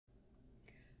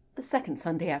The second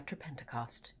Sunday after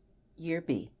Pentecost, Year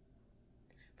B.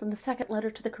 From the second letter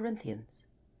to the Corinthians.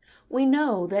 We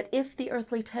know that if the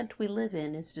earthly tent we live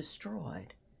in is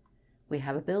destroyed, we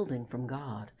have a building from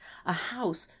God, a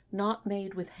house not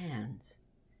made with hands,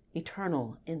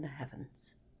 eternal in the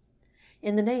heavens.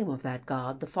 In the name of that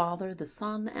God, the Father, the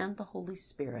Son, and the Holy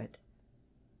Spirit.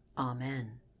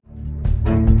 Amen.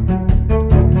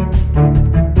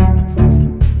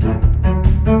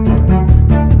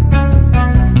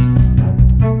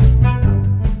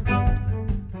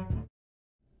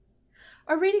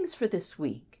 Our readings for this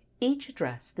week each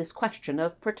address this question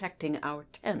of protecting our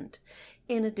tent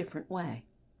in a different way.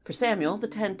 For Samuel, the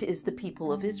tent is the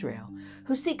people of Israel,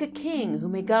 who seek a king who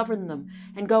may govern them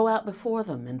and go out before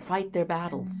them and fight their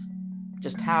battles.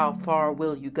 Just how far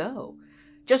will you go?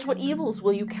 Just what evils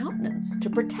will you countenance to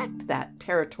protect that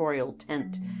territorial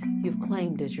tent you've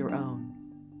claimed as your own?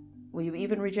 Will you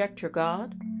even reject your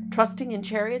God, trusting in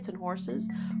chariots and horses,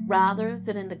 rather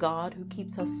than in the God who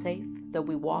keeps us safe, though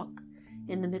we walk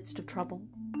in the midst of trouble,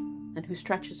 and who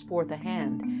stretches forth a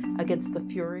hand against the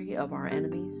fury of our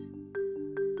enemies?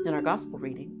 In our gospel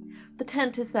reading, the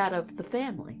tent is that of the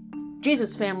family.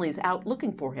 Jesus' family is out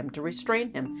looking for him to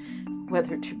restrain him,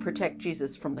 whether to protect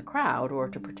Jesus from the crowd, or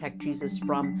to protect Jesus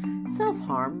from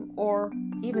self-harm, or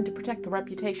even to protect the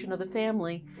reputation of the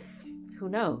family. Who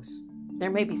knows? There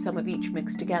may be some of each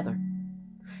mixed together.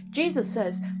 Jesus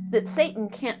says that Satan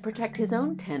can't protect his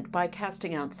own tent by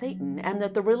casting out Satan, and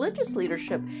that the religious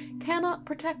leadership cannot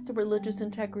protect the religious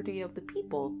integrity of the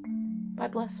people by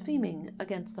blaspheming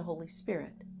against the Holy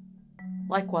Spirit.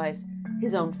 Likewise,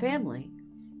 his own family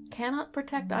cannot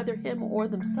protect either him or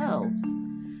themselves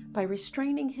by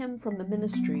restraining him from the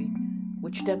ministry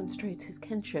which demonstrates his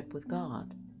kinship with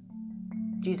God.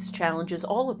 Jesus challenges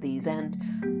all of these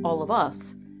and all of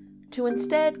us to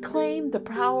instead claim the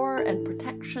power and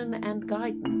protection and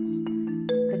guidance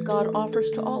that God offers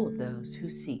to all of those who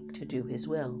seek to do his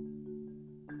will.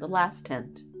 The last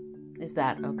tent is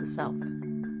that of the self.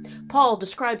 Paul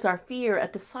describes our fear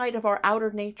at the sight of our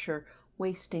outer nature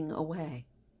wasting away,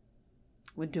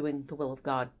 when doing the will of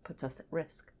God puts us at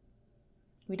risk.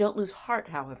 We don't lose heart,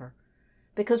 however,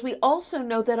 because we also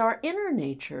know that our inner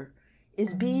nature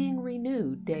is being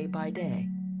renewed day by day.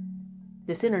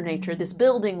 This inner nature, this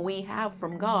building we have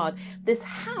from God, this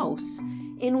house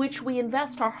in which we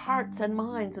invest our hearts and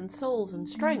minds and souls and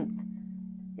strength,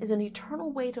 is an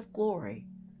eternal weight of glory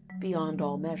beyond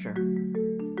all measure.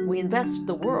 We invest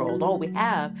the world, all we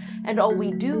have, and all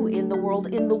we do in the world,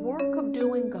 in the work of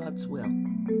doing God's will.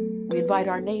 We invite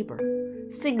our neighbor,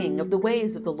 singing of the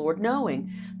ways of the Lord,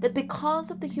 knowing that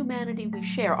because of the humanity we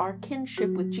share, our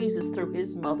kinship with Jesus through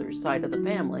his mother's side of the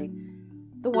family,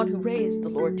 the one who raised the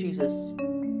Lord Jesus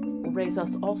will raise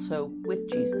us also with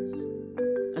Jesus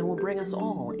and will bring us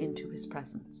all into his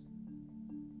presence.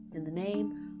 In the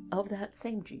name of that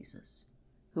same Jesus,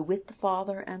 who with the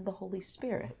Father and the Holy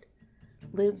Spirit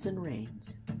lives and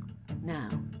reigns,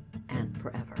 now and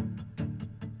forever.